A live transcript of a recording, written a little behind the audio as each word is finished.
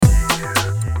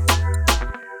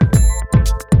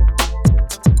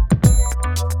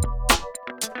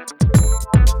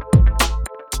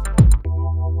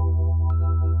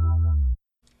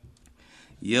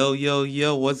Yo, yo,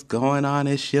 yo, what's going on?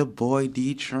 It's your boy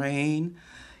D Train.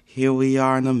 Here we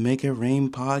are in the Make It Rain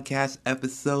podcast,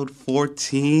 episode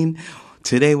 14.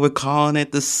 Today we're calling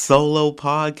it the solo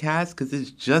podcast because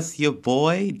it's just your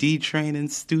boy D Train in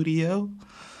studio.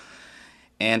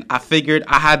 And I figured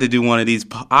I had to do one of these.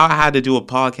 I had to do a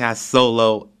podcast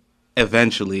solo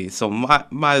eventually. So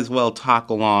might as well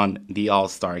tackle on the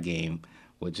All-Star game,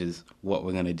 which is what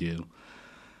we're going to do.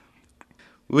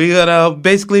 We're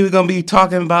gonna be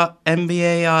talking about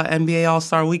NBA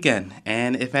All-Star Weekend,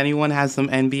 and if anyone has some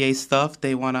NBA stuff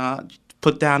they wanna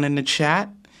put down in the chat,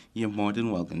 you're more than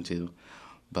welcome to.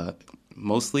 But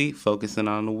mostly focusing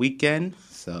on the weekend,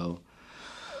 so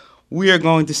we are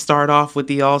going to start off with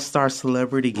the All-Star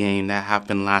Celebrity Game that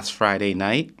happened last Friday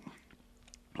night.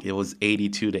 It was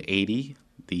 82-80,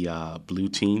 the blue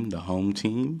team, the home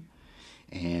team,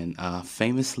 and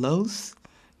Famous Los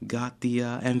got the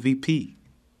MVP.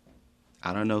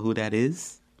 I don't know who that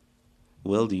is.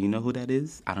 Will, do you know who that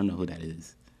is? I don't know who that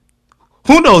is.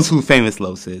 Who knows who Famous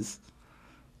Los is?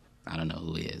 I don't know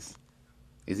who he is.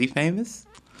 Is he famous?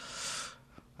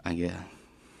 I guess.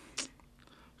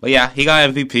 But yeah, he got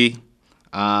MVP.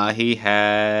 He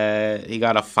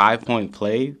got a 5-point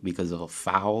play because of a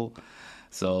foul.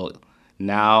 So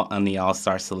now on the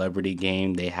All-Star Celebrity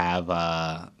Game, they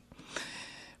have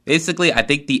basically, I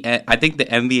think the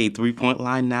NBA 3-point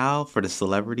line now for the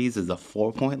celebrities is a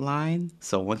 4-point line.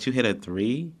 So once you hit a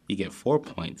 3, you get 4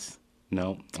 points.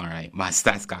 No, all right. My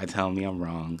stats guy telling me I'm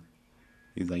wrong.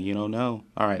 He's like, you don't know.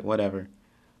 All right, whatever.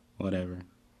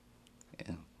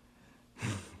 Yeah.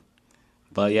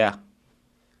 But yeah,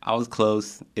 I was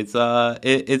close. It's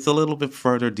it's a little bit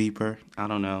further deeper. I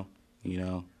don't know,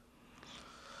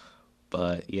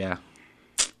 But yeah.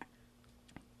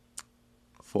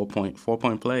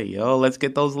 4-point play. Yo, let's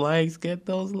get those likes. Get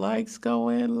those likes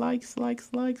going. Likes.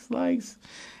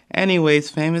 Anyways,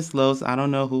 Famous Los, I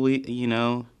don't know who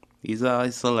he's a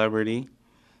celebrity.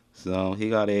 So he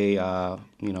got a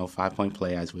 5-point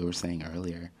play as we were saying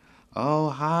earlier.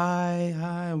 Oh,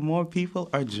 hi. More people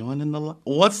are joining the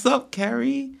What's up,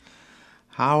 Carrie?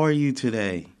 How are you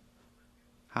today?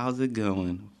 How's it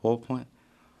going? 4-point.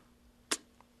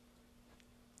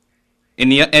 In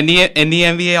the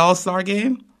NBA All-Star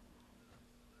game?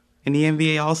 In the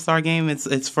NBA All-Star game,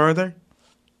 it's further?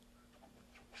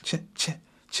 Check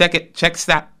it.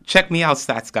 Check me out,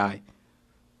 stats guy.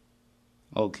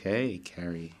 Okay,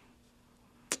 Carrie.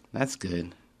 That's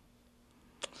good.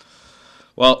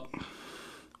 Well,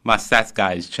 my stats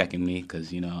guy is checking me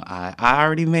because, I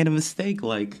already made a mistake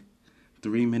like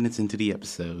 3 minutes into the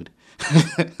episode.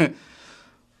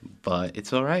 But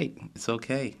it's all right. It's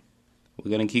okay. We're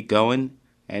going to keep going.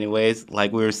 Anyways,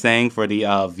 like we were saying for the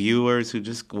viewers who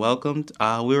just welcomed,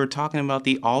 we were talking about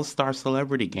the All-Star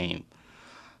Celebrity Game.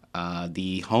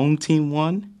 The home team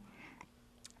won,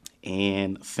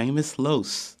 and Famous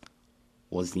Los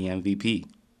was the MVP.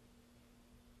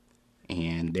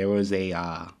 And there was he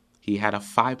had a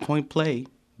 5-point play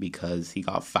because he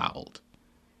got fouled.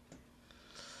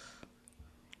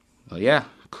 Well, yeah,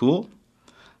 cool.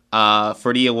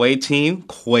 For the away team,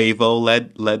 Quavo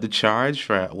led the charge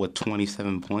with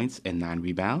 27 points and 9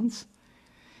 rebounds.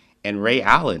 And Ray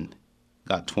Allen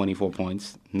got 24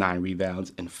 points, 9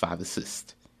 rebounds, and 5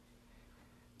 assists.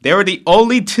 They were the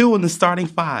only two in the starting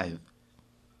 5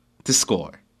 to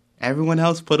score. Everyone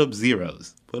else put up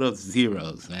zeros.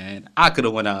 Man. I could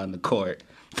have went out on the court,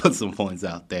 put some points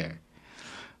out there.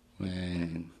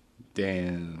 Man,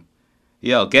 damn.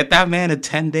 Yo, get that man a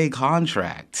 10-day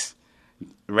contract.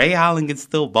 Ray Allen can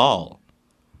still ball.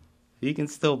 He can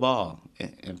still ball.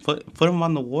 And put him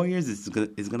on the Warriors, it's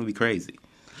gonna be crazy.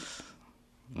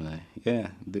 Yeah,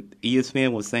 the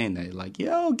ESPN was saying that. Like,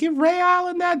 yo, give Ray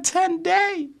Allen that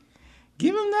 10-day.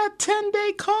 Give him that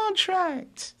 10-day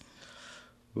contract.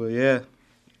 Well, yeah.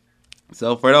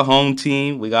 So for the home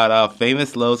team, we got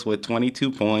Famous Los with 22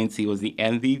 points. He was the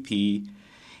MVP.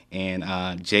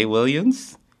 And Jay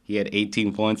Williams, he had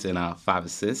 18 points and 5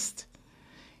 assists.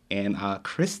 And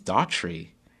Chris Daughtry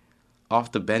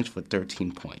off the bench with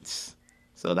 13 points.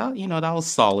 So that was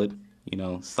solid.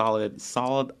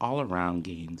 Solid all-around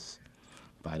games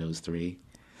by those three.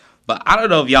 But I don't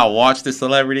know if y'all watched the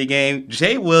celebrity game.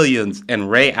 Jay Williams and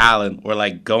Ray Allen were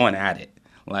like going at it.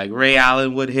 Like Ray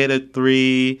Allen would hit a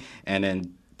 3,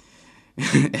 and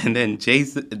then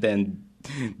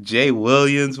Jay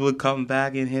Williams would come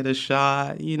back and hit a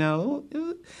shot. It was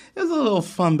a little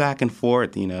fun back and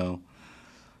forth. It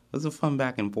was a fun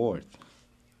back and forth.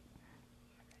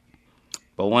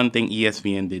 But one thing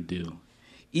ESPN did do.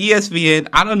 ESPN,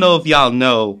 I don't know if y'all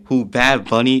know who Bad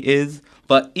Bunny is,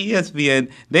 but ESPN,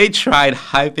 they tried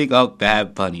hyping up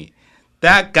Bad Bunny.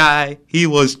 That guy, he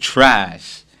was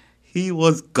trash. He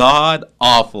was god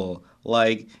awful.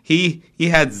 Like he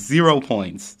had 0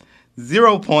 points.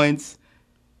 0 points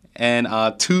and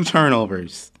 2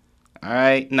 turnovers. All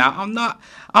right. Now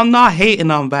I'm not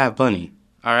hating on Bad Bunny.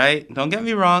 All right. Don't get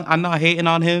me wrong. I'm not hating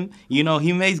on him. You know,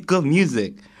 he makes good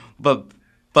music. But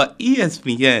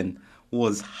ESPN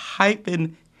was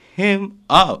hyping him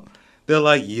up. They're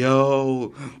like,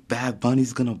 yo, Bad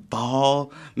Bunny's gonna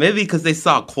ball. Maybe because they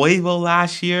saw Quavo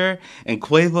last year and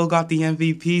Quavo got the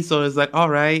MVP, so it's like, all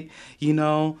right, you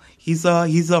know, he's a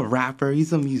rapper,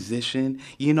 he's a musician,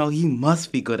 you know, he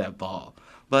must be good at ball.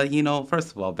 But you know,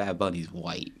 first of all, Bad Bunny's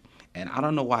white, and I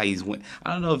don't know why I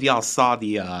don't know if y'all saw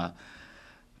the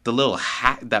little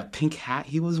hat, that pink hat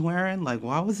he was wearing. Like,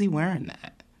 why was he wearing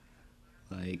that?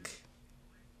 Like,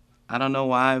 I don't know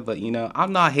why, but you know,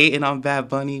 I'm not hating on Bad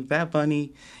Bunny. Bad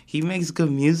Bunny, he makes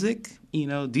good music, you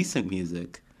know, decent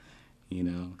music, you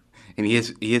know. And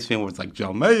ESPN was like,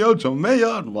 Joe Mayo, Joe Mayo.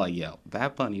 I'm like, yo,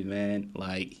 Bad Bunny, man,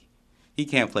 like, he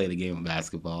can't play the game of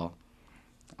basketball.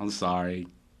 I'm sorry.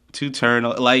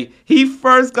 Like, he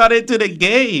first got into the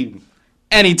game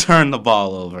and he turned the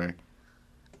ball over.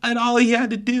 And all he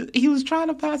had to do, he was trying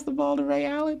to pass the ball to Ray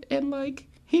Allen and like,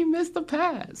 he missed the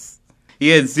pass. He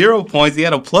had 0 points. He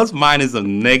had a plus minus of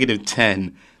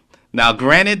 -10. Now,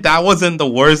 granted, that wasn't the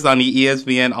worst on the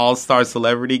ESPN All-Star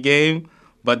Celebrity Game,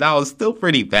 but that was still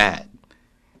pretty bad.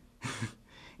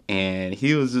 And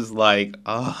he was just like,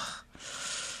 ugh.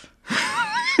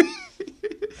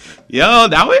 Yo,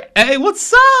 hey,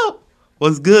 what's up?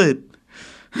 What's good?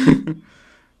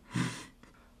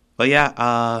 But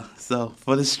yeah, so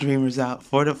for the streamers out,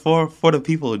 for the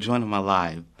people who joined my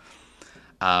live,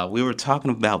 we were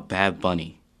talking about Bad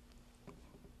Bunny.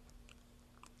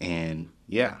 And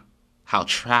yeah, how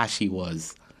trash he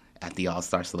was at the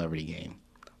All-Star Celebrity Game.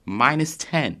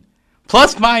 -10.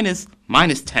 Plus minus,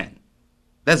 -10.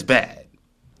 That's bad.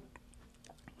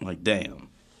 Like, damn.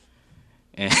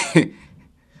 And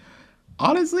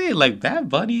honestly, like, Bad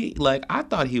Bunny, like, I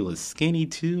thought he was skinny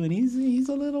too, and he's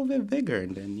a little bit bigger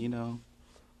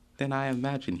than I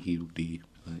imagined he would be.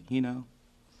 But, you know,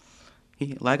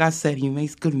 like I said, he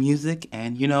makes good music,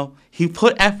 and, you know, he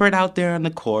put effort out there on the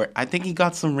court. I think he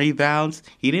got some rebounds.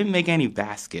 He didn't make any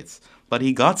baskets, but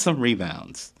he got some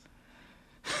rebounds.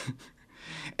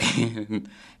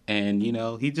 and you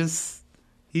know, he's aight.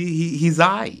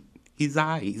 He's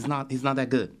aight. He's not that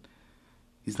good.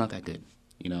 He's not that good,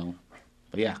 you know.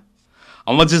 But yeah,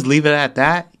 I'm gonna just leave it at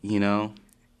that, you know.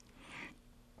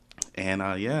 And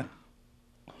yeah.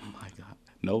 Oh my God,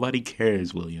 nobody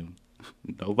cares, William.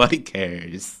 Nobody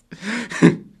cares.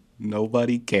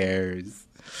 Nobody cares.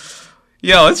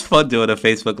 Yo, it's fun doing a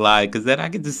Facebook Live because then I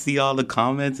get to see all the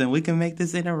comments and we can make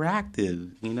this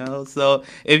interactive, you know? So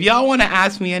if y'all want to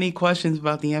ask me any questions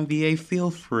about the NBA,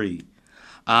 feel free.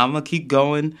 I'm going to keep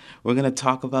going. We're going to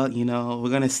talk about, you know,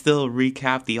 we're going to still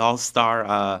recap the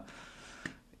All-Star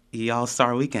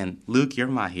weekend. Luke, you're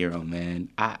my hero, man.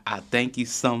 I thank you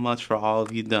so much for all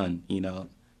of you done, you know.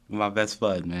 My best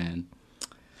bud, man.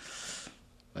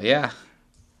 But yeah,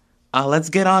 let's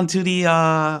get on to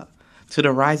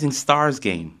the Rising Stars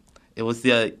game. It was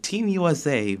the Team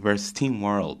USA versus Team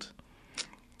World.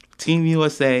 Team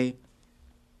USA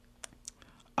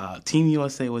with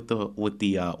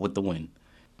the win.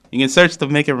 You can search the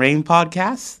Make It Rain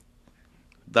podcast.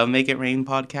 The Make It Rain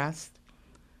podcast.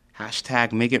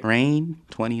 Hashtag Make It Rain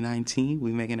 2019.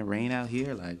 We making it rain out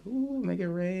here. Like, ooh, make it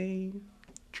rain.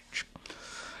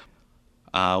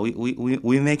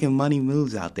 We making money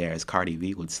moves out there, as Cardi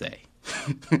B would say.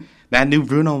 That new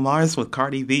Bruno Mars with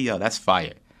Cardi B, yo, that's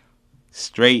fire.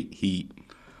 Straight heat.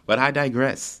 But I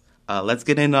digress. Let's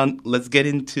get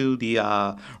into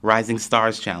the Rising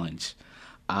Stars Challenge.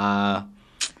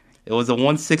 It was a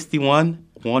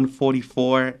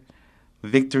 161-144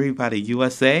 victory by the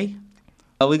USA.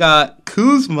 We got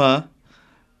Kuzma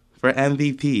for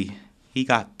MVP. He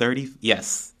got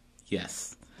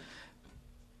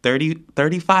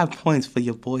 35 points for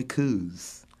your boy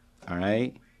Kuz. All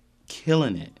right?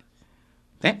 Killing it.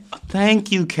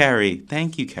 Thank you, Carrie.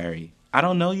 Thank you, Carrie. I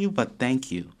don't know you, but thank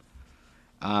you.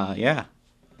 Yeah.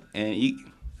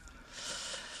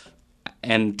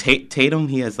 And Tatum,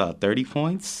 he has 30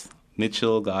 points.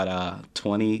 Mitchell got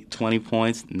 20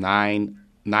 points, 9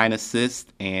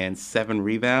 assists, and 7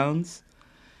 rebounds.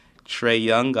 Trae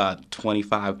Young got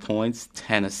 25 points,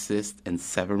 10 assists, and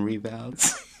 7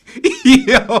 rebounds.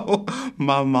 Yo,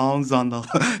 my mom's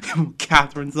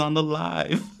Catherine's on the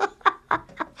live.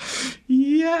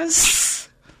 Yes.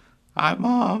 Hi,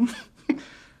 Mom.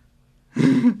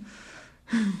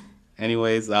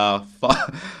 Anyways, you got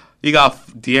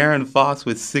De'Aaron Fox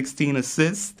with 16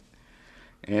 assists.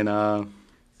 And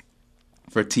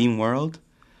for Team World,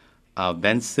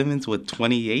 Ben Simmons with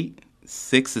 28,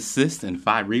 6 assists, and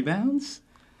 5 rebounds.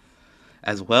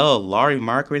 As well, Laurie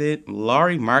Marketing,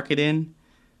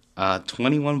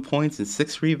 21 points and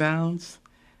 6 rebounds.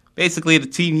 Basically, the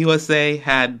Team USA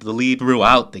had the lead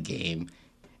throughout the game,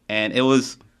 and it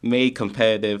was made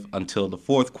competitive until the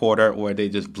fourth quarter where they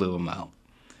just blew them out.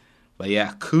 But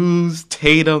yeah, Kuz,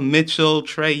 Tatum, Mitchell,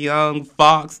 Trae Young,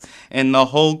 Fox, and the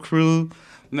whole crew,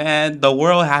 man, the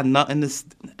world had nothing to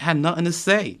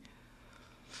say.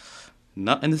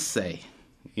 Nothing to say.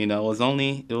 You know, it was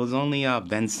only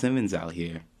Ben Simmons out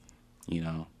here. You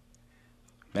know,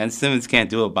 Ben Simmons can't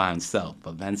do it by himself,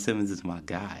 but Ben Simmons is my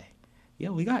guy. Yeah,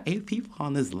 we got 8 people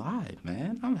on this live,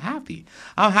 man. I'm happy.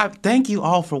 Thank you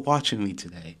all for watching me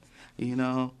today. You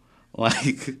know,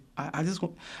 like I just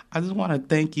want to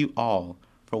thank you all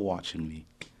for watching me.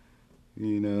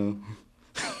 You know,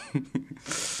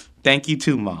 thank you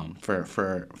too, Mom,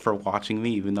 for watching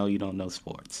me, even though you don't know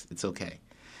sports. It's okay.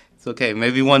 It's okay.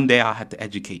 Maybe one day I'll have to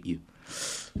educate you.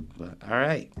 But all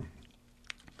right,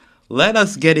 let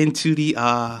us get into the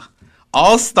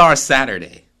All-Star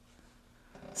Saturday.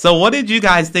 So what did you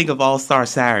guys think of All-Star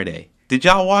Saturday? Did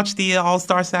y'all watch the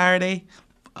All-Star Saturday?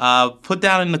 Put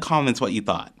down in the comments what you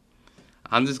thought.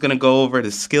 I'm just going to go over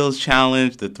the skills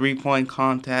challenge, the 3-point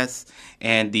contest,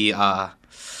 and the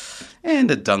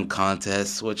dunk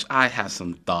contest, which I have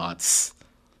some thoughts.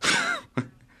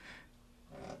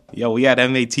 Yo, we had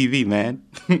MATV, man.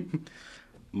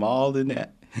 Mauled in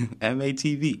that.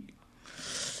 MATV.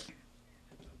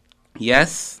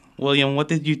 Yes. William, what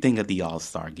did you think of the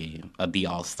All-Star game, of the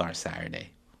All-Star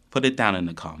Saturday? Put it down in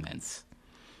the comments.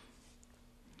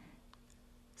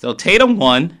 So Tatum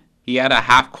won. He had a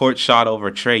half-court shot over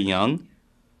Trae Young.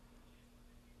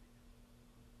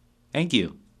 Thank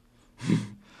you.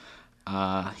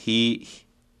 He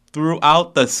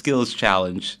throughout the skills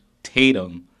challenge,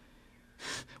 Tatum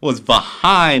was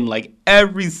behind like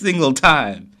every single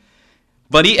time.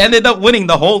 But he ended up winning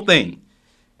the whole thing.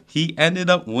 He ended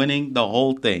up winning the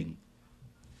whole thing,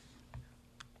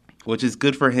 which is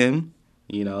good for him.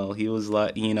 You know, he was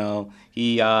like, you know,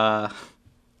 it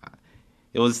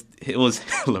was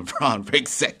LeBron for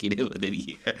executive of the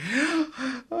year.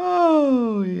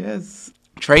 Oh, yes.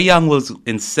 Trae Young was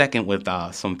in second with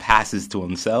some passes to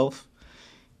himself.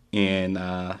 And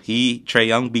Trae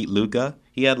Young beat Luka.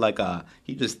 He had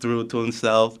he just threw it to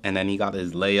himself, and then he got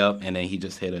his layup, and then he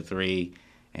just hit a 3,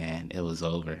 and it was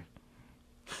over.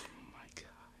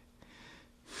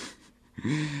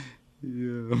 Yeah,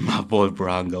 my boy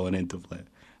Bron going into play.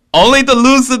 Only to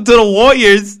lose to the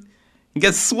Warriors and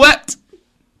get swept.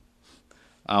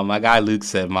 My guy Luke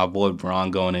said my boy Bron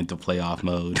going into playoff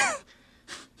mode.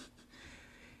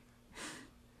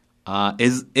 Are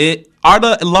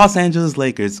the Los Angeles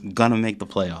Lakers gonna make the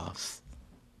playoffs?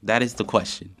 That is the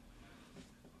question.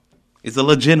 It's a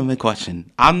legitimate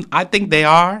question. I think they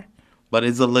are, but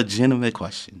it's a legitimate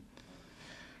question.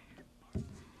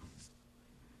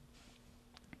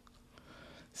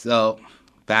 So,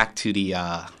 back to the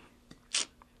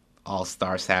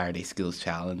All-Star Saturday Skills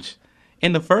Challenge.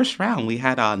 In the first round, we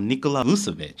had Nikola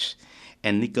Vucevic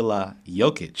and Nikola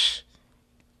Jokic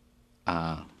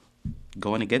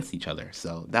going against each other.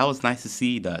 So, that was nice to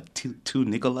see the two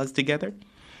Nikolas together.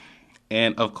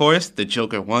 And, of course, the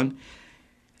Joker won.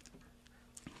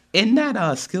 In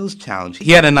that Skills Challenge,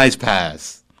 he had a nice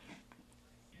pass.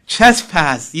 Chest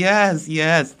pass. Yes.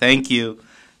 Thank you.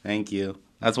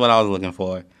 That's what I was looking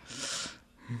for.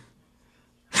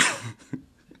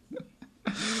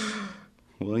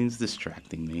 William's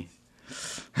distracting me.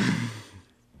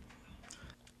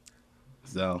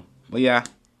 So, but yeah,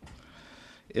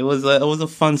 it was a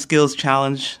fun skills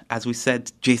challenge. As we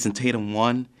said, Jason Tatum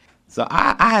won. So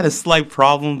I had a slight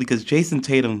problem because Jason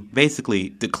Tatum basically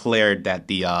declared that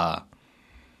the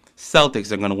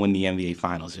Celtics are going to win the NBA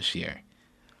Finals this year.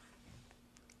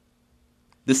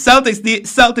 The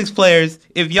Celtics players,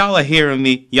 if y'all are hearing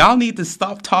me, y'all need to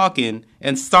stop talking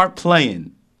and start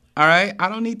playing. All right? I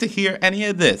don't need to hear any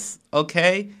of this,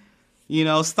 okay? You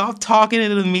know, stop talking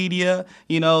to the media.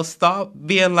 You know, stop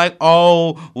being like,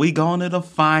 oh, we going to the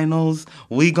finals.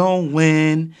 We going to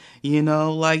win. You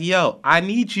know, like, yo, I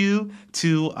need you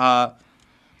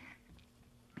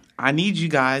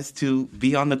guys to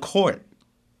be on the court,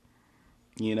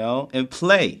 you know, and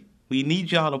play. We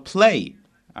need y'all to play.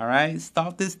 All right?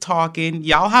 Stop this talking.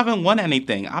 Y'all haven't won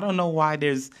anything. I don't know why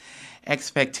there's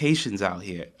expectations out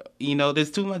here. You know, there's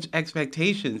too much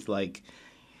expectations. Like,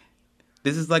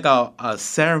 this is like a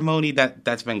ceremony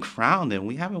that's been crowned, and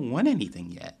we haven't won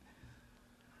anything yet.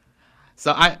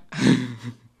 So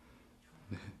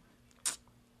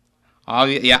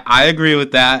Yeah, I agree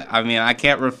with that. I mean, I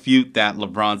can't refute that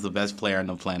LeBron's the best player on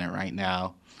the planet right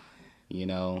now. You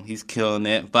know, he's killing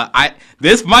it. But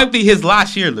this might be his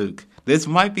last year, Luke. This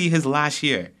might be his last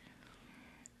year.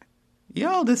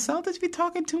 Yo, the Celtics be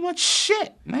talking too much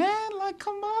shit, man. Like,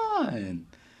 come on.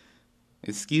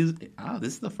 Excuse me. Oh,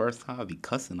 this is the first time I'll be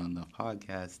cussing on the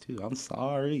podcast, too. I'm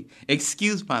sorry.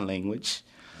 Excuse my language.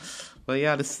 But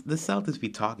yeah, the Celtics be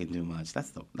talking too much.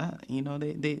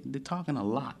 They're talking a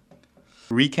lot.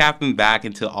 Recapping back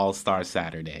into All-Star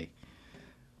Saturday.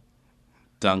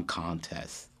 Dunk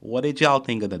contest. What did y'all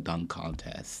think of the dunk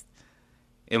contest?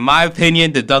 In my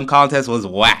opinion, the dunk contest was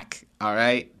whack. All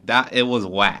right? It was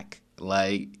whack.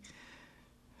 Like,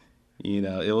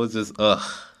 it was just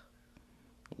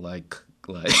like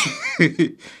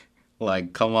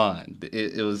like come on.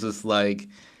 It was just like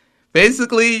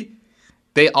basically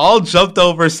they all jumped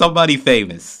over somebody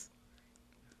famous.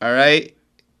 All right?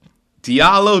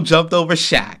 Diallo jumped over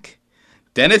Shaq.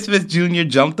 Dennis Smith Jr.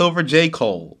 jumped over J.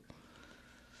 Cole.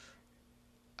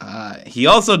 He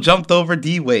also jumped over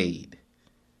D. Wade.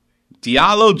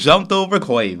 Diallo jumped over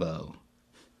Quavo.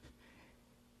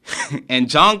 And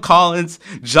John Collins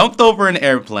jumped over an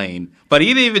airplane. But he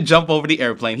didn't even jump over the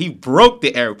airplane. He broke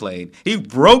the airplane. He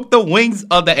broke the wings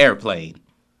of the airplane.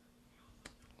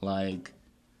 Like,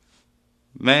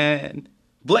 man,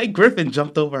 Blake Griffin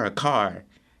jumped over a car.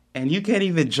 And you can't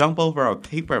even jump over a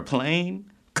paper plane?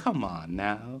 Come on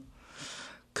now.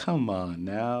 Come on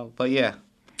now. But yeah,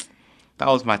 that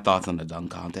was my thoughts on the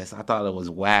dunk contest. I thought it was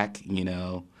whack,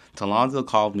 Talonzo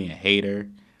called me a hater.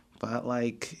 But,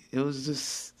 like, it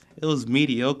was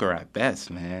mediocre at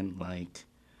best, man. Like,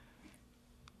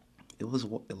 it was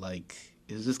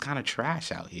just kind of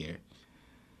trash out here.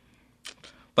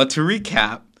 But to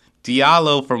recap,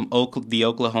 Diallo from the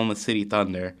Oklahoma City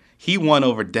Thunder, he won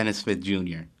over Dennis Smith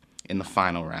Jr. in the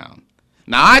final round.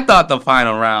 Now, I thought the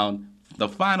final round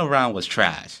was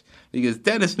trash because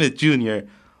Dennis Smith Jr.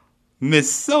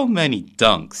 missed so many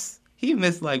dunks. He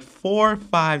missed like 4 or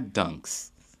 5 dunks.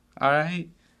 All right?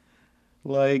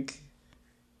 Like,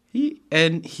 he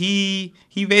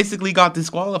basically got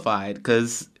disqualified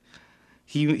because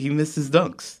he missed his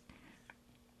dunks.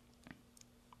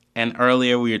 And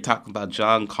earlier we were talking about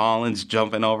John Collins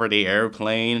jumping over the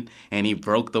airplane and he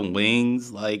broke the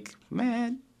wings. Like,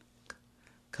 man,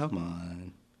 come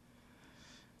on.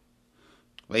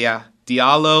 But yeah,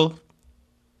 Diallo,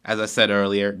 as I said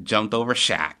earlier, jumped over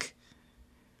Shaq.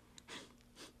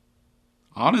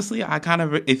 Honestly,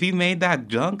 if he made that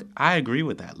dunk, I agree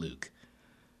with that, Luke.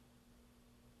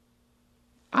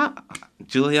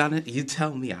 Juliana, you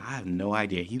tell me, I have no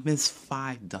idea. He missed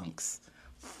 5 dunks.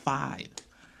 5.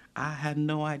 I had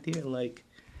no idea. Like,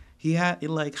 he had,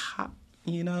 like,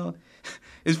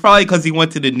 it's probably because he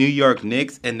went to the New York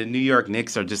Knicks, and the New York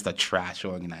Knicks are just a trash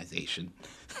organization.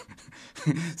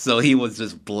 So he was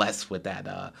just blessed with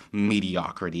that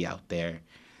mediocrity out there.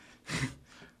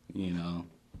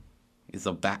 It's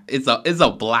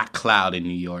a black cloud in New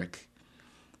York.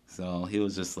 So he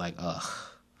was just like, ugh.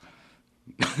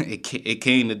 It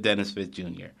came to Dennis Smith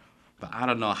Jr. But I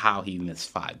don't know how he missed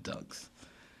 5 dunks.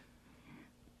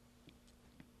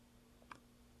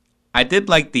 I did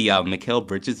like the Mikal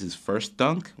Bridges' first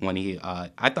dunk when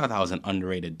I thought that was an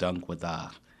underrated dunk with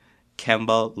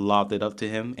Kemba lobbed it up to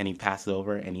him and he passed it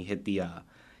over and he hit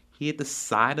the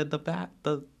side of the bat,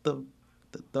 the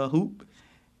hoop,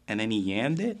 and then he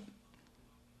yammed it.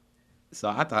 So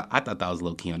I thought that was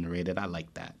low key underrated. I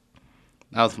like that.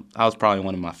 That was probably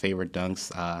one of my favorite dunks.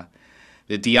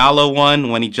 The Diallo one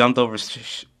when he jumped over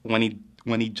when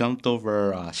he jumped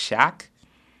over Shaq,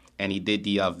 and he did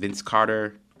the Vince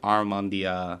Carter arm on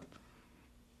the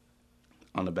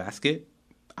basket.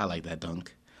 I like that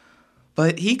dunk,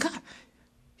 but he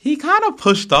kind of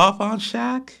pushed off on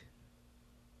Shaq.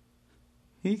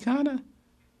 He kind of.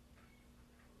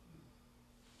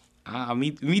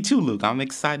 Me too, Luke. I'm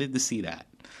excited to see that.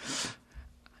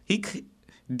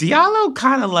 Diallo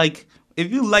kind of like, if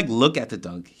you like look at the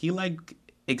dunk, he like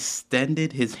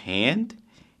extended his hand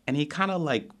and he kind of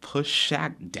like pushed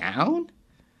Shaq down.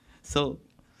 So,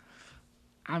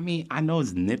 I mean, I know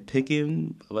it's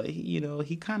nitpicking, but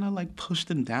he kind of like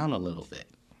pushed him down a little bit.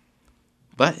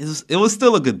 But it was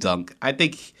still a good dunk. I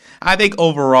think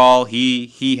overall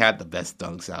he had the best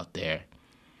dunks out there.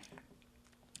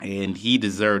 And he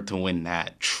deserved to win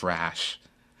that trash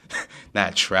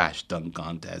dunk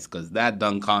contest. Because that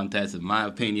dunk contest, in my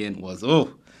opinion,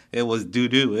 it was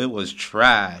doo-doo. It was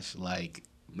trash. Like,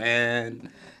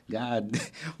 man, God,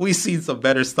 we seen some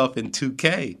better stuff in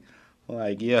 2K.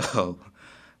 Like, yo.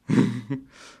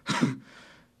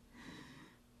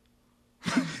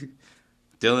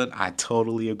 Dylan, I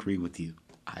totally agree with you.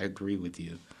 I agree with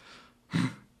you.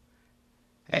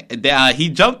 He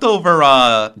jumped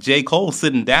over J. Cole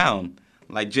sitting down.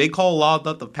 Like, J. Cole lobbed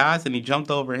up the pass and he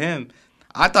jumped over him.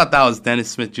 I thought that was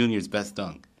Dennis Smith Jr.'s best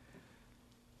dunk.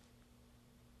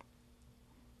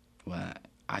 But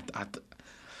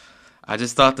I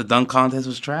just thought the dunk contest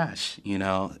was trash. You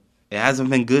know, it hasn't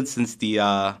been good since the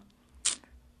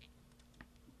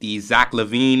Zach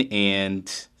LaVine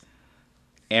and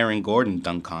Aaron Gordon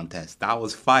dunk contest. That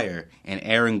was fire, and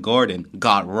Aaron Gordon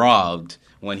got robbed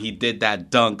when he did that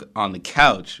dunk on the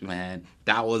couch. Man,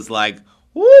 that was like,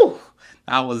 woo!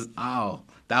 That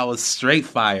was straight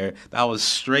fire. That was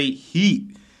straight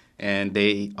heat, and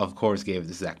they of course gave it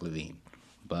to Zach LaVine.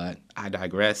 But I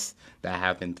digress. That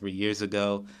happened 3 years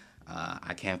ago.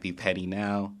 I can't be petty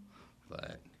now,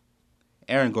 but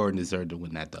Aaron Gordon deserved to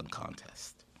win that dunk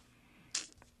contest.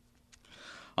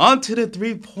 On to the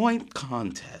 3-point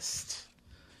contest.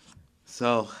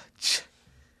 So,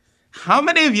 how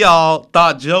many of y'all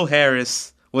thought Joe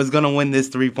Harris was going to win this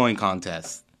 3-point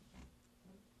contest?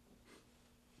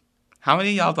 How many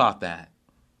of y'all thought that?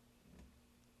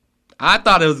 I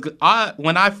thought it was good.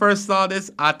 When I first saw this,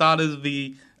 I thought it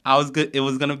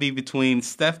was going to be between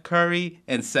Steph Curry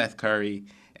and Seth Curry.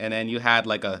 And then you had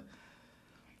like a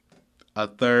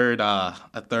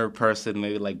third person,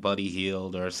 maybe like Buddy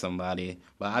Hield or somebody.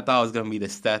 But I thought it was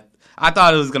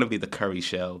gonna be the Curry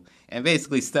show. And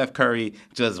basically Steph Curry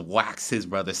just whacks his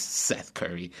brother Seth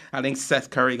Curry. I think Seth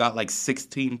Curry got like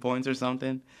 16 points or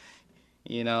something.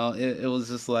 You know, it was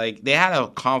just like they had a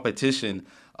competition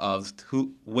of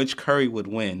which Curry would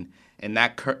win, and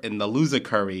the loser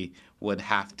Curry would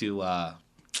have to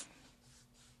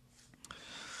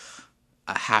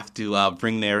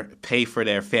pay for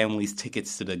their families'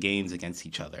 tickets to the games against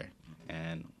each other.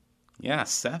 And yeah,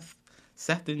 Seth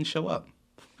didn't show up.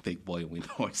 Big boy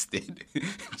Windhorse did.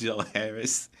 Joe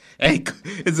Harris. Hey,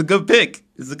 it's a good pick.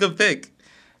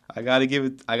 I gotta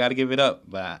give it up,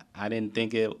 but I didn't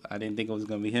think it was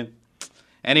gonna be him.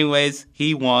 Anyways,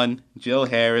 he won. Joe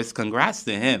Harris, congrats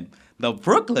to him. The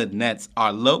Brooklyn Nets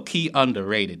are low-key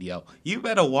underrated, yo. You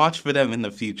better watch for them in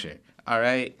the future, all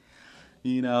right?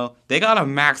 You know, they got a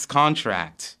max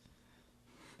contract.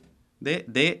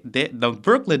 The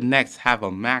Brooklyn Nets have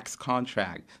a max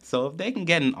contract. So if they can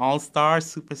get an all-star,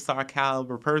 superstar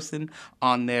caliber person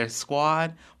on their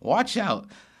squad, watch out.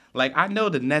 Like, I know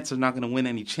the Nets are not going to win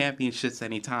any championships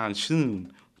anytime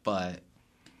soon, but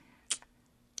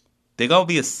they're going to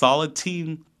be a solid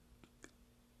team.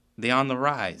 They're on the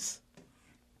rise.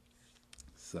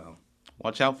 So,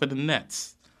 watch out for the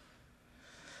Nets.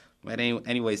 But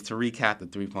anyways, to recap the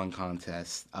 3-point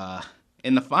contest,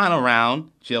 in the final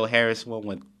round, Joe Harris won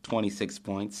with 26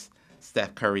 points,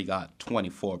 Steph Curry got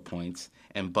 24 points,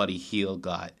 and Buddy Hield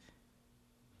got...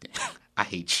 I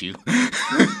hate you.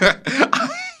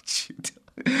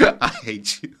 I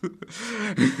hate you.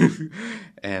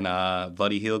 And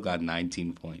Buddy Hield got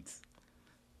 19 points.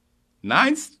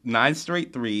 Nine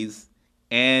straight threes,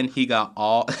 and he got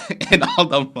all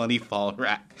the money fall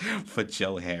rack for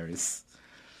Joe Harris.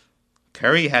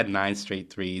 Curry had 9 straight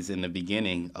threes in the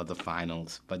beginning of the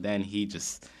finals, but then he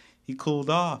cooled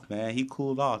off, man. He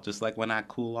cooled off, just like when I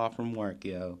cool off from work,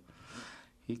 yo.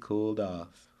 He cooled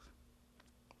off.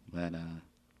 But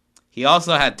he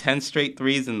also had 10 straight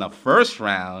threes in the first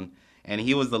round, and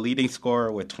he was the leading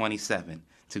scorer with 27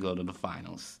 to go to the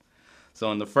finals. So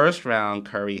in the first round,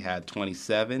 Curry had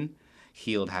 27,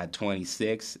 Hield had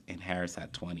 26, and Harris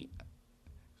had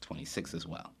 26 as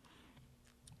well.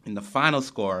 In the final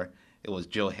score, it was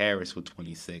Joe Harris with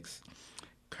 26,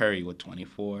 Curry with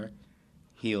 24,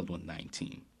 Hield with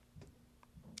 19.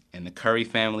 And the Curry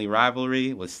family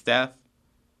rivalry was Steph.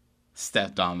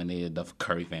 Steph dominated the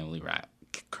Curry family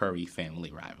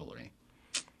rivalry,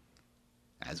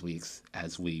 as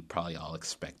we probably all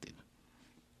expected.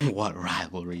 What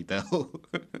rivalry, though?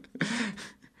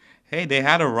 Hey, they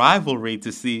had a rivalry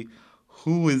to see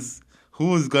who is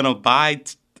gonna buy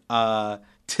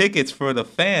tickets for the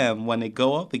fam when they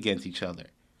go up against each other.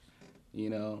 You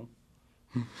know?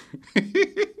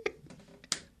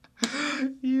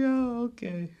 Yeah,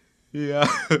 okay. Yeah.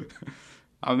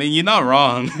 I mean, you're not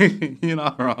wrong. You're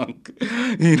not wrong.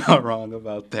 You're not wrong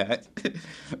about that.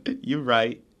 You're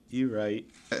right.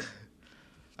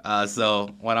 So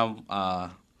when I'm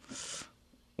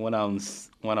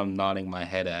nodding my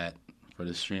head at for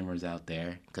the streamers out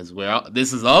there, because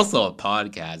this is also a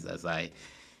podcast, as I,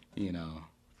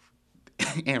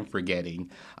 am forgetting.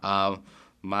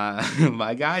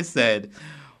 My guy said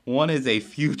one is a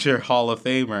future Hall of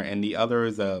Famer and the other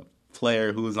is a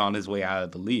player who's on his way out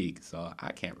of the league. So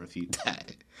I can't refute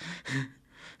that.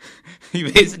 He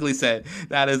basically said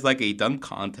that is like a dunk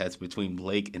contest between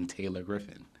Blake and Taylor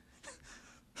Griffin.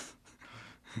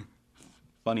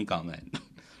 Funny comment.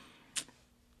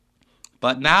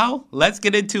 But now let's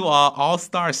get into our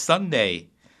All-Star Sunday.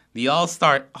 The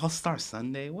All-Star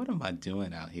Sunday? What am I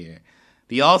doing out here?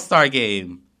 The All-Star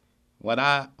game. What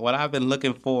I've been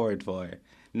looking forward for.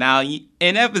 Now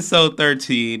in episode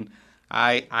 13,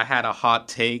 I had a hot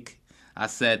take. I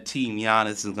said Team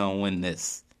Giannis is gonna win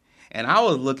this. And I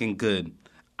was looking good.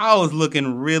 I was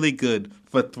looking really good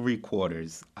for 3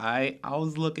 quarters. I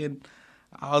was like,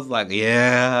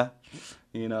 yeah.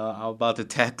 You know, I was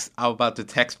about to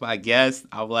text my guest.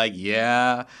 I was like,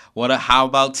 yeah, how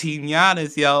about Team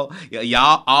Giannis, yo?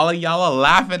 Y'all, all of y'all are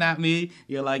laughing at me.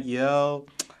 You're like, yo,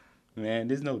 man,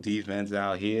 there's no defense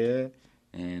out here.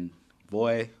 And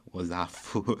boy, was I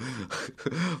fooled.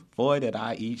 Boy, did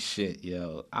I eat shit,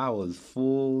 yo. I was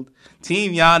fooled.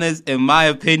 Team Giannis, in my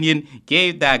opinion,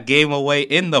 gave that game away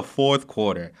in the 4th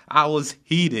quarter. I was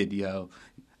heated, yo.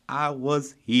 I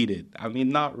was heated. I mean,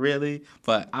 not really,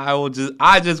 but I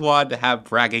just wanted to have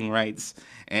bragging rights,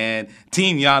 and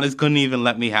Team Giannis couldn't even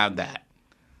let me have that.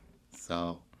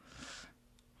 So,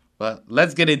 but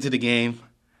let's get into the game.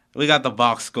 We got the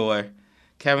box score.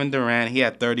 Kevin Durant, he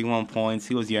had 31 points.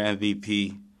 He was your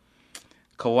MVP.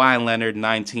 Kawhi Leonard,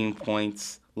 19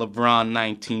 points. LeBron,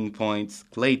 19 points.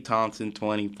 Klay Thompson,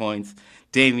 20 points.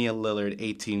 Damian Lillard,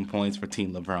 18 points for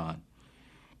Team LeBron.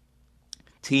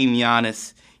 Team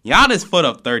Giannis put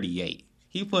up 38.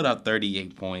 He put up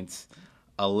 38 points,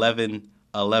 11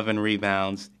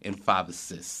 rebounds, and 5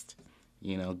 assists.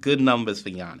 You know, good numbers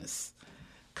for Giannis.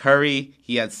 Curry,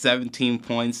 he had 17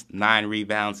 points, 9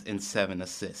 rebounds, and 7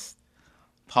 assists.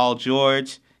 Paul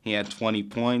George, he had 20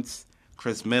 points.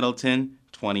 Chris Middleton,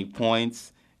 20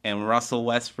 points. And Russell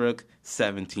Westbrook,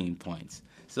 17 points.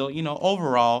 So, you know,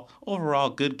 overall,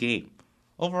 good game.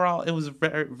 Overall, it was a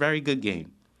very, very good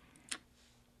game.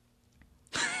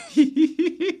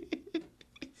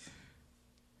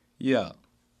 Yeah.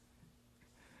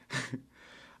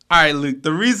 All right, Luke.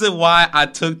 The reason why I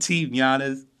took Team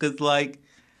Giannis, because, like,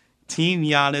 Team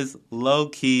Giannis,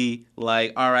 low-key,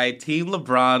 like, all right, Team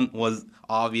LeBron was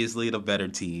obviously the better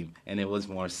team, and it was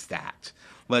more stacked.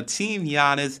 But Team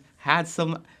Giannis had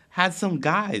some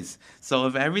guys. So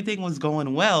if everything was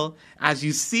going well, as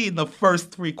you see in the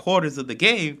first 3 quarters of the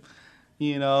game,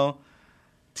 you know,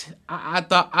 I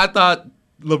thought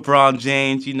LeBron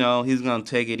James, you know, he's gonna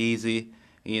take it easy.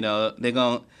 You know,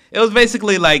 it was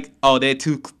basically like, oh, they're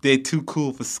too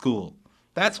cool for school.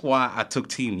 That's why I took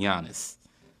Team Giannis.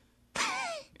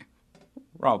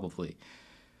 Probably.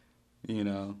 You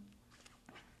know,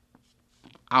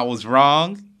 I was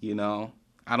wrong, you know.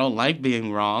 I don't like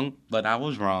being wrong, but I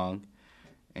was wrong.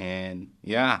 And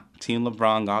yeah, Team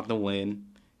LeBron got the win,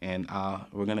 and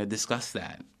we're gonna discuss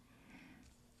that.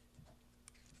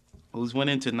 Who's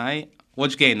winning tonight?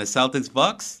 Which game? The Celtics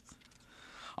Bucks?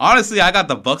 Honestly, I got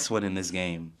the Bucks winning this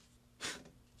game.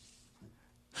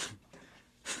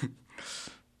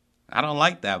 I don't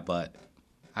like that, but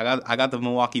I got the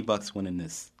Milwaukee Bucks winning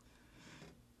this.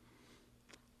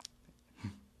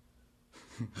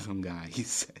 Some guy, he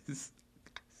says.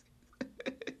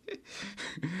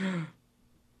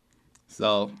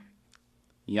 So,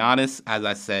 Giannis, as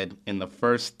I said, in the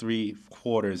first 3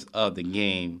 quarters of the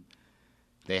game,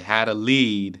 they had a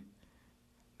lead.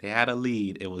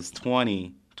 It was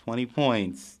 20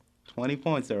 points. 20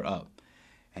 points they were up.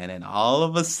 And then all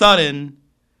of a sudden,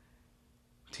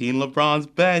 Team LeBron's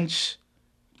bench,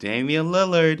 Damian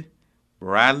Lillard,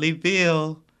 Bradley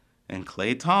Beal, and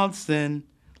Klay Thompson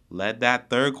led that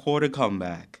 3rd quarter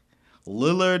comeback.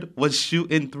 Lillard was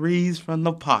shooting threes from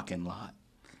the parking lot.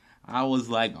 I was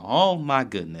like, oh my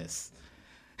goodness.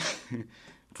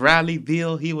 Bradley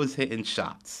Beal, he was hitting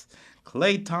shots.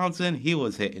 Klay Thompson, he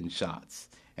was hitting shots.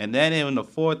 And then in the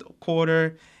 4th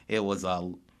quarter, it was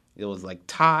like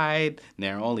tied. And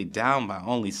they're only down by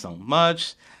only so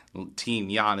much. Team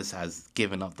Giannis has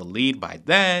given up the lead by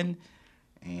then.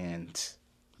 And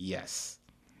yes,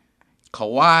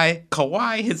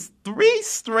 Kawhi hits 3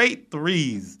 straight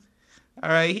threes. All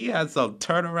right, he had some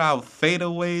turnaround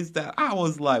fadeaways that I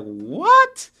was like,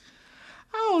 what?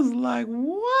 I was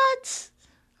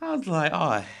like,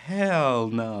 oh, hell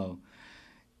no.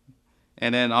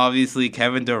 And then obviously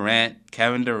Kevin Durant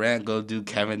go do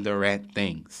Kevin Durant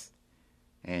things.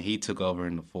 And he took over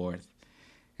in the 4th.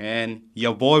 And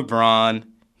your boy Bron,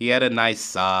 he had a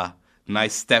nice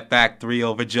step back 3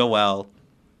 over Joel.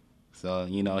 So,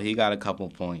 you know, he got a couple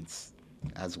points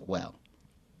as well.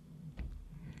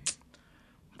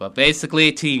 But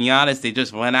basically, Team Giannis, they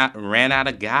just ran out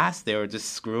of gas. They were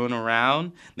just screwing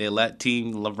around. They let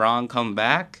Team LeBron come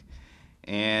back.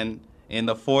 And in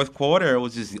the fourth quarter, it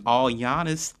was just all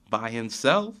Giannis by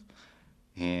himself.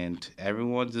 And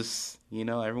everyone just,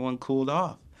 everyone cooled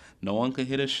off. No one could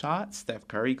hit a shot. Steph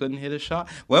Curry couldn't hit a shot.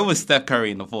 Where was Steph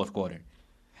Curry in the fourth quarter?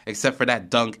 Except for that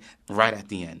dunk right at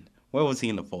the end. Where was he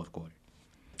in the fourth quarter?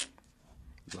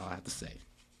 That's all I have to say.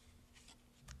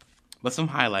 But some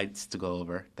highlights to go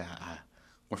over that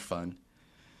were fun.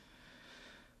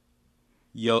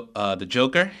 The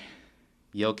Joker,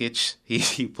 Jokic,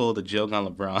 he pulled a joke on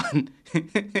LeBron.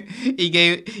 he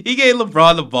gave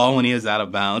LeBron the ball when he was out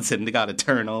of bounds, and they got a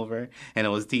turnover, and it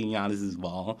was Team Giannis's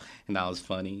ball, and that was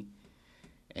funny.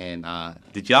 And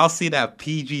did y'all see that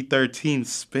PG-13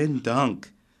 spin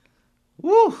dunk?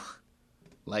 Woo!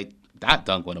 Like, that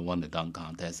dunk would have won the dunk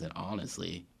contest, and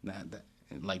honestly,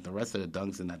 like the rest of the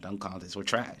dunks in that dunk contest were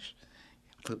trash.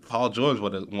 Paul George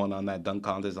would have won on that dunk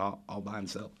contest all by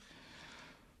himself.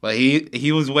 But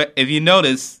he was, if you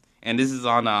notice, and this is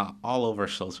on all over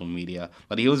social media,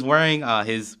 but he was wearing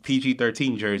his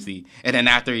PG-13 jersey, and then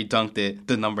after he dunked it,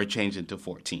 the number changed into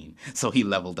 14. So he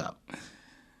leveled up.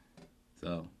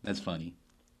 So that's funny.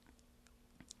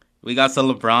 We got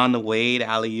some LeBron to Wade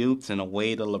alley-oops and a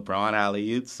Wade to LeBron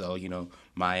alley-oops. So,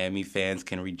 Miami fans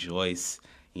can rejoice,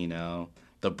 the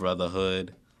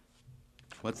brotherhood.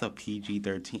 What's a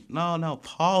PG-13? No,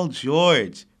 Paul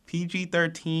George.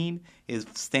 PG-13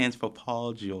 stands for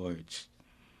Paul George.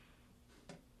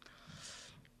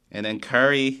 And then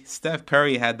Steph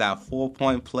Curry had that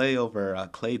 4-point play over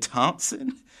Klay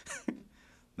Thompson.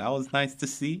 That was nice to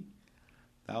see.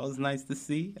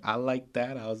 I like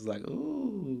that. I was like,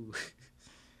 ooh.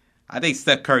 I think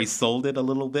Steph Curry sold it a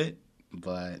little bit,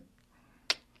 but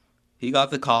he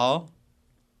got the call.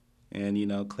 And,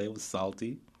 Klay was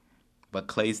salty. But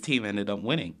Klay's team ended up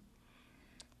winning.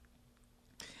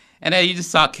 And then you just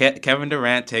saw Kevin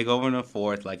Durant take over in the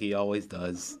fourth like he always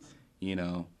does,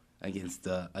 against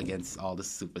all the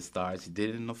superstars. He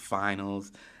did it in the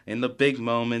finals. In the big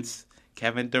moments,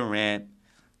 Kevin Durant,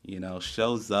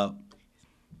 shows up.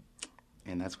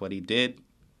 And that's what he did.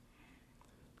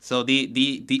 So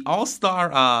the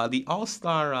all-star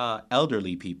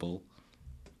elderly people,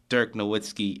 Dirk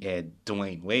Nowitzki and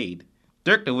Dwayne Wade.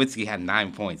 Dirk Nowitzki had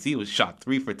 9 points. He was shot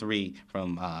 3 for 3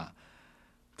 from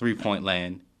 3-point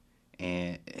land,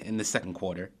 and in the second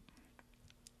quarter.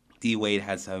 D Wade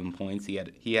had 7 points. He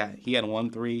had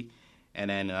 1 3, and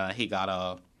then he got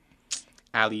a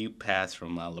alley-oop pass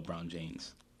from LeBron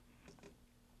James.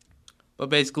 But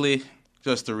basically,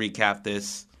 just to recap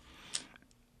this,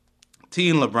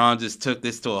 Team LeBron just took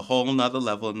this to a whole nother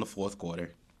level in the fourth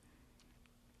quarter.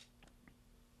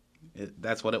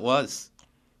 That's what it was.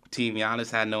 Team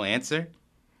Giannis had no answer.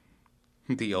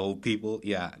 The old people,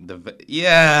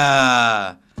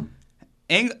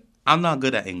 I'm not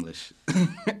good at English,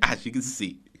 as you can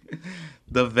see.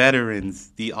 The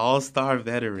veterans, the all-star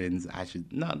veterans,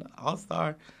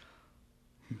 all-star,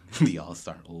 the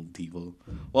all-star old people.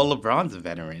 Well, LeBron's a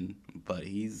veteran, but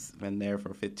he's been there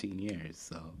for 15 years,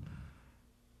 so,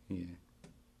 yeah.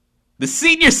 The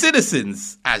senior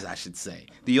citizens, as I should say.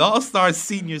 The all-star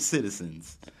senior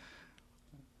citizens.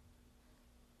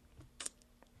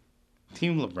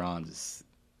 Team LeBron just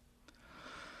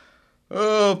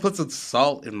put some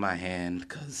salt in my hand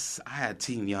because I had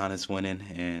Team Giannis winning,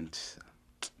 and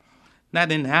that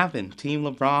didn't happen. Team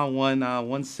LeBron won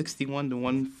 161 to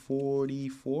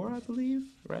 144, I believe,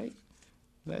 right?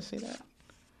 Did I say that?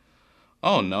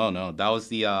 Oh, no. That was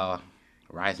the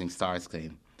Rising Stars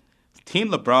game. Team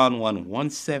LeBron won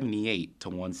 178 to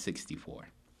 164.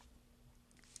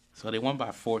 So they won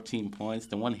by 14 points.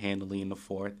 They won handily in the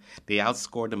fourth. They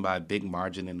outscored them by a big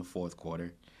margin in the fourth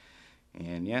quarter.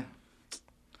 And, yeah.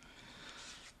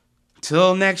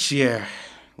 Till next year.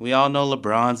 We all know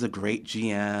LeBron's a great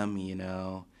GM,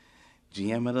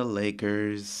 GM of the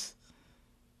Lakers.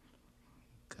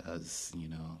 Because,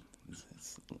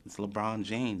 it's LeBron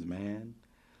James, man.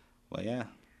 Well, yeah.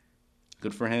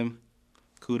 Good for him.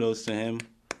 Kudos to him.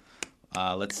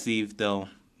 Let's see if they'll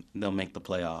make the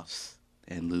playoffs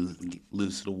and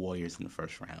lose to the Warriors in the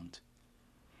first round.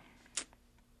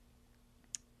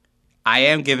 I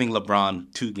am giving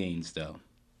LeBron 2 games, though.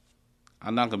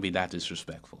 I'm not gonna be that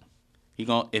disrespectful.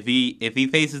 If he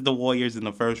faces the Warriors in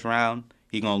the first round,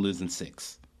 he gonna lose in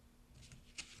 6.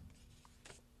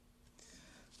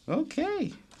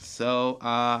 Okay, so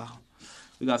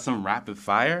we got some rapid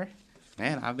fire.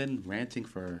 Man, I've been ranting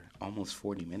for almost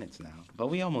 40 minutes now, but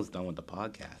we almost done with the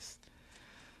podcast.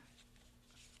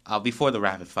 Before the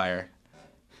rapid fire,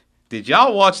 did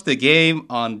y'all watch the game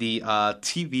on the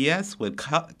TBS with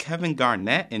Kevin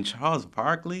Garnett and Charles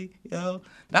Barkley? Yo,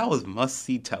 that was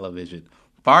must-see television.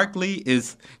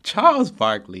 Charles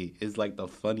Barkley is like the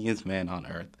funniest man on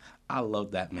earth. I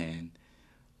love that man.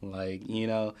 Like,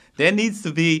 there needs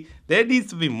to be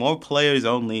more players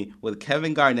only with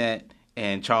Kevin Garnett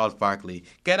and Charles Barkley.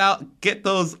 Get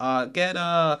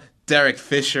Derek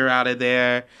Fisher out of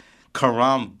there,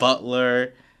 Karam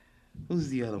Butler. Who's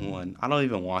the other one? I don't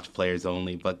even watch players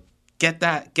only, but get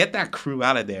that crew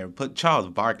out of there. Put Charles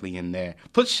Barkley in there.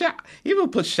 Put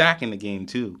Shaq in the game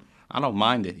too. I don't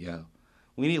mind it, yo.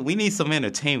 We need some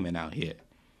entertainment out here.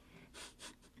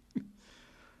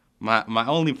 My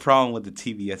only problem with the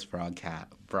TBS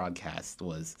broadcast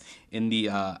was in the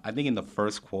I think in the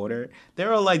first quarter they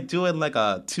were like doing like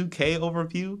a 2K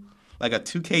overview, like a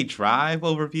 2K drive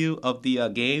overview of the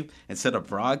game instead of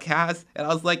broadcast, and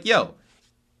I was like, yo,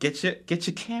 get your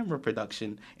camera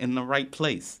production in the right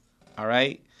place, all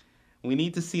right? We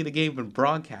need to see the game in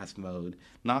broadcast mode,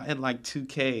 not in like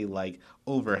 2K like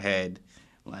overhead.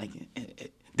 Like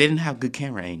they didn't have good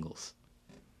camera angles.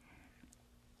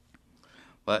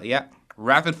 But yeah,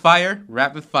 rapid fire.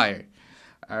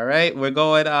 All right, we're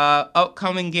going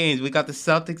upcoming games. We got the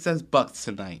Celtics as Bucks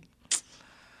tonight.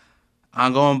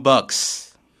 I'm going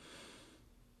Bucks.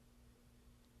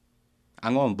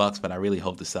 But I really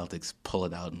hope the Celtics pull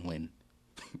it out and win.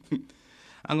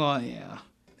 Yeah.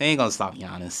 They ain't gonna stop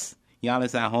Giannis.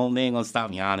 Giannis at home, they ain't gonna stop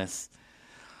Giannis.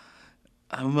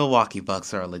 Milwaukee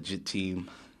Bucks are a legit team,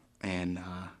 and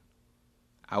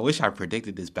I wish I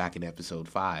predicted this back in episode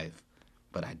 5.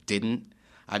 But I didn't.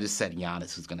 I just said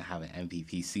Giannis was going to have an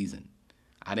MVP season.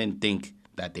 I didn't think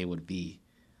that they would be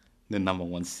the number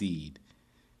 1 seed.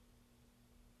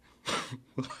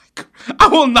 I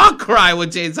will not cry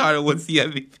when James Harden wins the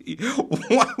MVP.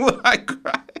 Why would I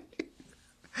cry?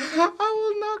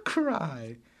 I will not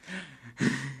cry.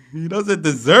 He doesn't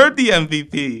deserve the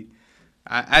MVP.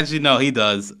 Actually, no, he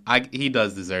does. He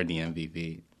does deserve the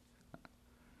MVP.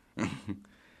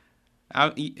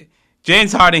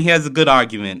 James Harden, he has a good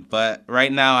argument, but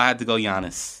right now I had to go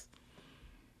Giannis.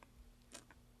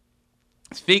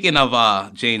 Speaking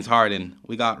of James Harden,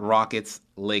 we got Rockets,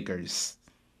 Lakers.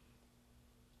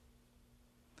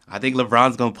 I think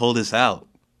LeBron's going to pull this out.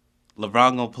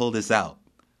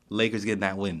 Lakers getting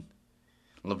that win.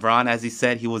 LeBron, as he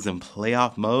said, he was in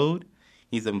playoff mode.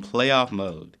 He's in playoff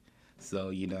mode. So,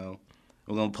 we're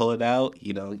going to pull it out.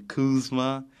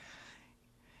 Kuzma.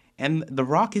 And the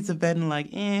Rockets have been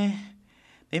like,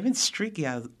 they've been streaky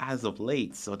as of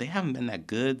late, so they haven't been that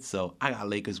good. So I got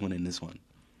Lakers winning this one.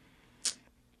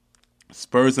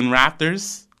 Spurs and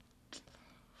Raptors.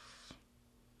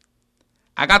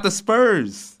 I got the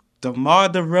Spurs. DeMar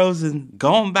DeRozan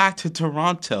going back to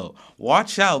Toronto.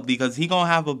 Watch out because he going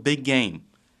to have a big game.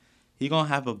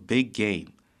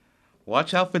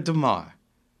 Watch out for DeMar.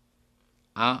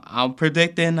 I'm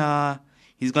predicting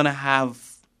he's going to have...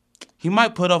 He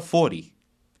might put up 40.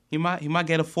 He might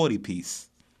get a 40 piece.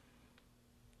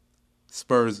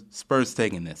 Spurs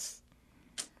taking this.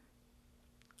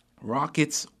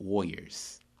 Rockets,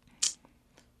 Warriors.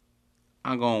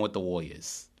 I'm going with the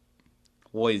Warriors.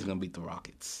 Warriors going to beat the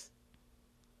Rockets.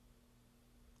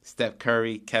 Steph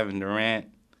Curry, Kevin Durant,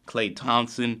 Klay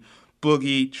Thompson,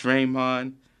 Boogie,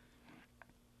 Draymond.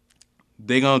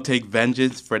 They're going to take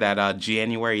vengeance for that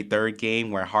January 3rd game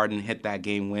where Harden hit that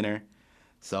game winner.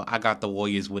 So I got the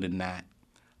Warriors winning that.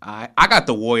 I got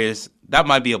the Warriors. That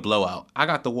might be a blowout. I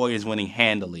got the Warriors winning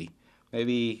handily.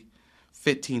 Maybe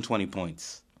 15, 20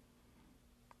 points.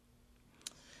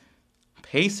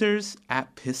 Pacers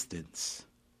at Pistons.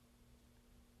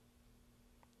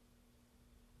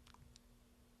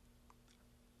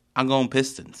 I'm going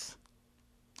Pistons.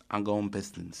 Are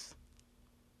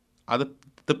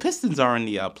the Pistons are in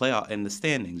the playoff in the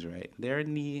standings, right? They're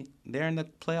in the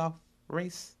playoff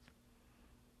race.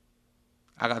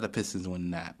 I got the Pistons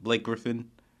winning that. Blake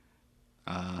Griffin,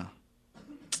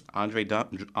 Andre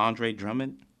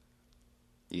Drummond.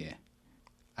 Yeah,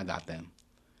 I got them.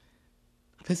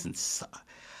 Pistons suck.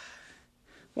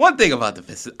 One thing about the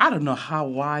Pistons, I don't know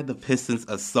why the Pistons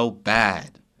are so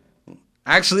bad.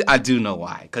 Actually, I do know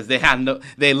why. Because they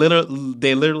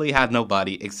literally had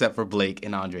nobody except for Blake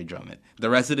and Andre Drummond. The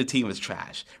rest of the team is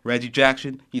trash. Reggie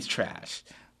Jackson, he's trash.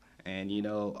 And,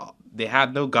 they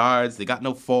had no guards. They got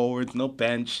no forwards, no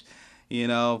bench,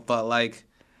 But,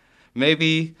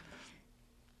 maybe,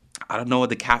 I don't know what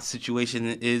the cap situation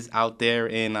is out there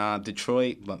in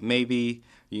Detroit. But maybe,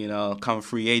 come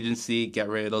free agency, get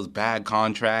rid of those bad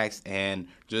contracts, and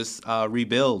just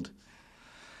rebuild.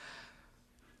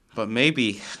 But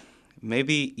maybe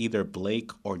either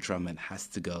Blake or Drummond has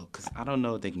to go. Because I don't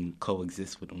know if they can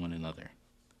coexist with one another.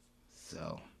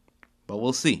 So, but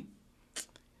we'll see.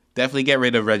 Definitely get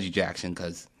rid of Reggie Jackson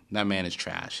because that man is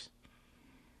trash.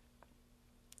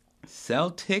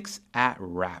 Celtics at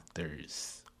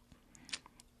Raptors.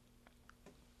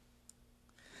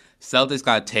 Celtics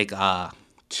got to take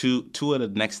two of the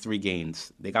next three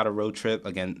games. They got a road trip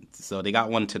again, so they got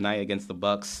one tonight against the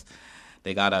Bucks.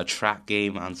 They got a trap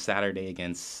game on Saturday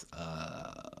against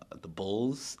the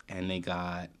Bulls, and they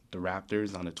got the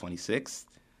Raptors on the 26th.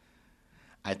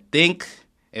 I think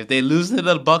if they lose to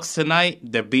the Bucks tonight,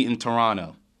 they're beating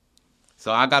Toronto.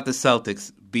 So I got the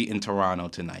Celtics beating Toronto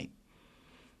tonight.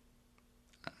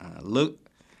 Look,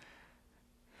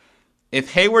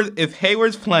 if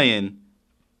Hayward's playing,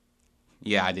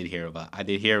 yeah, I did hear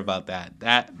about that.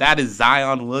 That is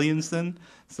Zion Williamson.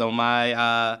 So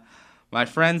my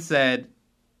friend said,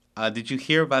 did you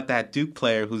hear about that Duke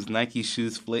player whose Nike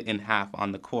shoes split in half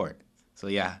on the court? So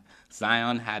yeah,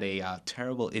 Zion had a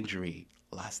terrible injury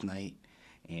last night,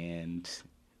 and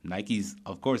Nike's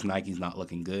not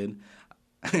looking good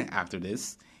after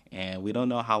this, and we don't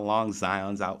know how long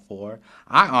Zion's out for.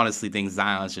 I honestly think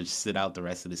Zion should sit out the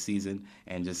rest of the season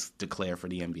and just declare for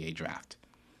the NBA draft.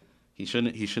 He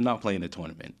should not play in the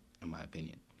tournament, in my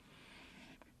opinion.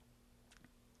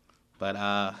 But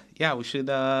yeah, we should.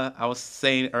 I was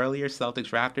saying earlier,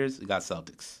 Celtics Raptors. We got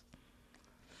Celtics.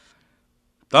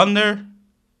 Thunder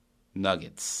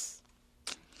Nuggets.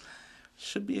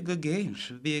 Should be a good game.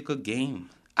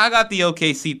 I got the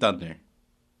OKC Thunder.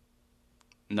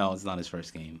 No, it's not his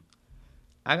first game.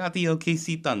 I got the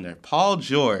OKC Thunder. Paul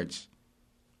George.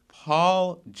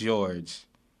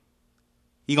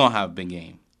 He gonna have a big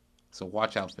game. So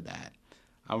watch out for that.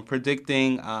 I'm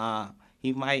predicting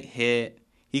he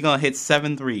gonna hit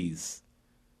 7 threes.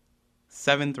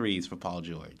 7 threes for Paul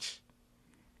George.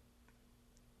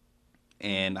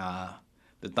 And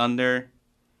the Thunder,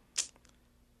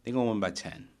 they're gonna win by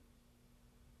 10.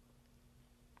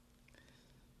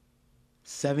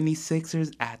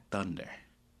 76ers at Thunder.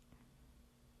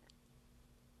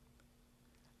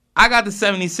 I got the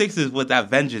 76ers with that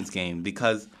vengeance game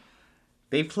because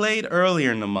they played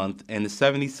earlier in the month and the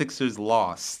 76ers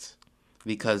lost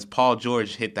because Paul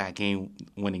George hit that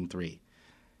game-winning three.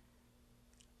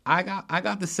 I got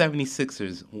the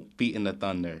 76ers beating the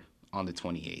Thunder on the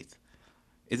 28th.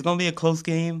 It's going to be a close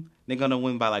game. They're going to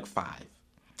win by like 5.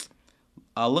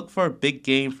 Look for a big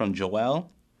game from Joel.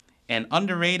 And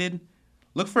underrated,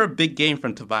 look for a big game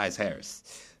from Tobias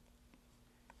Harris.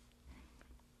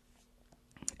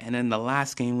 And then the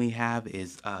last game we have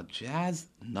is Jazz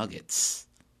Nuggets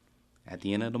at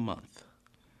the end of the month.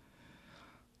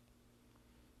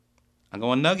 I'm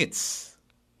going Nuggets.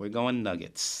 We're going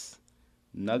Nuggets.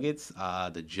 Nuggets,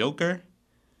 the Joker,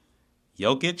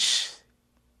 Jokic.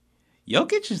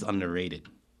 Jokic is underrated.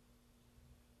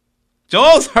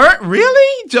 Joel's hurt?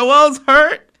 Really? Joel's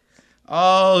hurt?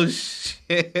 Oh,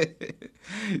 shit.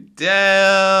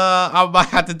 Damn. I might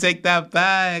have to take that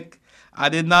back. I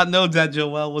did not know that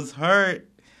Joel was hurt.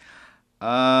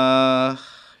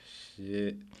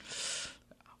 Shit.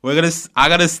 I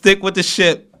gotta stick with the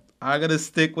ship.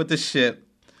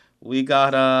 We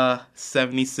got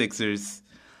 76ers.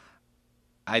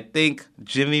 I think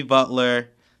Jimmy Butler,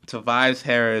 Tobias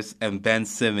Harris, and Ben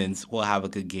Simmons will have a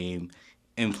good game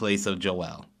in place of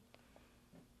Joel.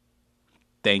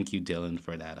 Thank you, Dylan,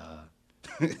 for that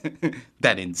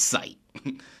that insight.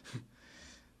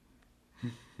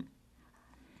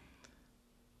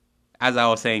 As I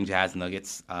was saying, Jazz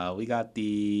Nuggets. We got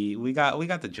the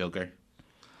Joker.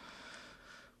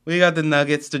 We got the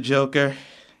Nuggets, the Joker.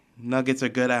 Nuggets are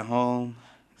good at home,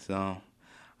 so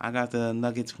I got the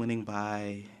Nuggets winning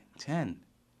by 10.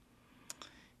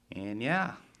 And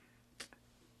yeah,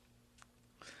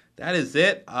 that is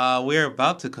it. We're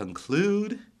about to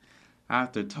conclude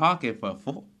after talking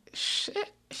for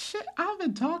I've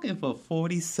been talking for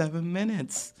 47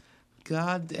 minutes.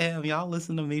 God damn, y'all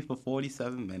listen to me for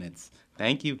 47 minutes.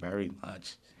 Thank you very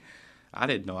much. I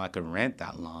didn't know I could rant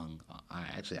that long.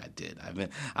 I did.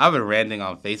 I've been ranting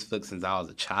on Facebook since I was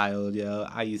a child, yo.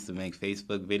 I used to make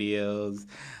Facebook videos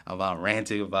about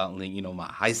ranting about, my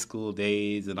high school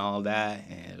days and all that,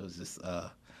 and it was just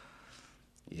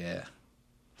yeah.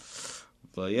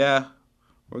 But yeah,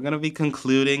 we're gonna be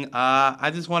concluding.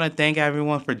 I just want to thank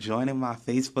everyone for joining my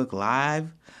Facebook Live.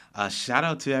 Shout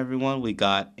out to everyone. We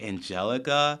got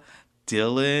Angelica,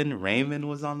 Dylan, Raymond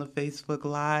was on the Facebook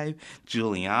Live,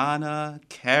 Juliana,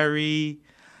 Carrie,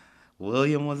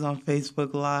 William was on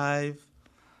Facebook Live.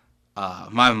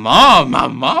 My mom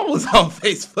was on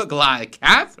Facebook Live.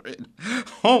 Catherine,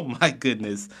 oh my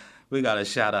goodness. We got to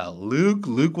shout out Luke.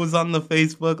 Luke was on the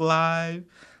Facebook Live.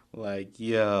 Like,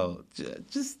 yo,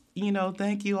 just,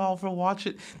 thank you all for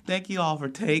watching. Thank you all for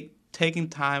taking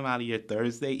time out of your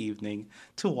Thursday evening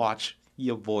to watch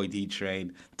your boy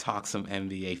D-Train talk some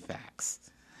NBA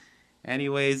facts.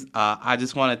 Anyways, I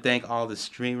just want to thank all the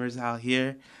streamers out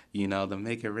here. The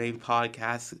Make It Rain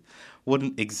podcast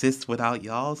wouldn't exist without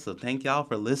y'all. So thank y'all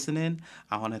for listening.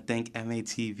 I want to thank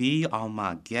MATV, all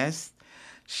my guests.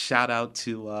 Shout out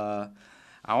to,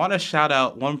 I want to shout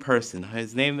out one person.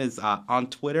 His name is on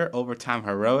Twitter, Overtime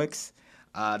Heroics.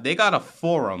 They got a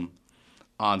forum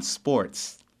on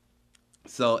sports.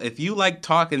 So if you like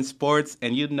talking sports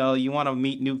and you want to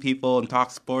meet new people and talk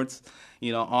sports,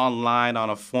 online on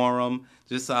a forum,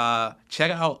 just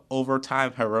check out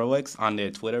Overtime Heroics on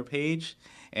their Twitter page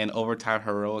and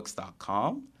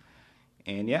overtimeheroics.com.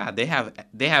 And yeah, they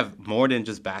have more than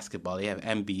just basketball. They have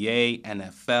NBA,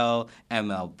 NFL,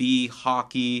 MLB,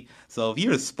 hockey. So if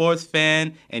you're a sports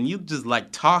fan and you just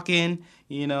like talking,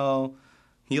 you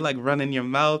like running your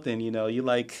mouth and you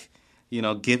like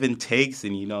giving takes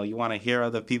and you want to hear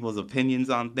other people's opinions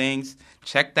on things,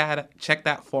 check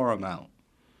that forum out.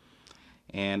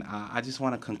 And I just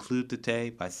want to conclude today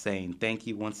by saying thank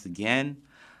you once again.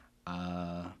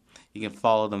 You can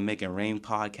follow the Make It Rain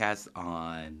podcast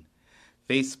on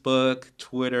Facebook,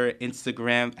 Twitter,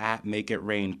 Instagram at Make It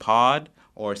Rain Pod,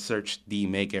 or search the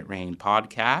Make It Rain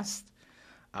podcast.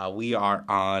 We are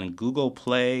on Google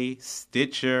Play,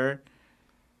 Stitcher,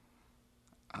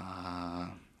 iTunes,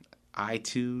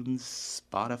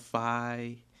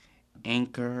 Spotify,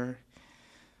 Anchor.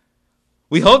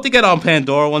 We hope to get on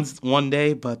Pandora one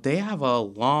day, but they have a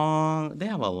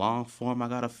long form I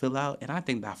gotta fill out, and I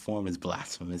think that form is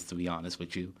blasphemous, to be honest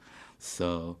with you.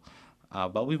 So,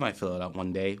 but we might fill it out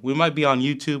one day. We might be on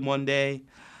YouTube one day.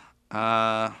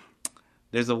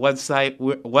 There's a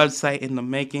website in the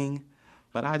making,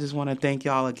 but I just want to thank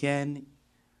y'all again.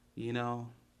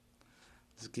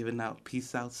 Just giving out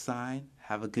peace out sign.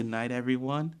 Have a good night,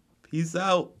 everyone. Peace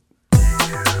out.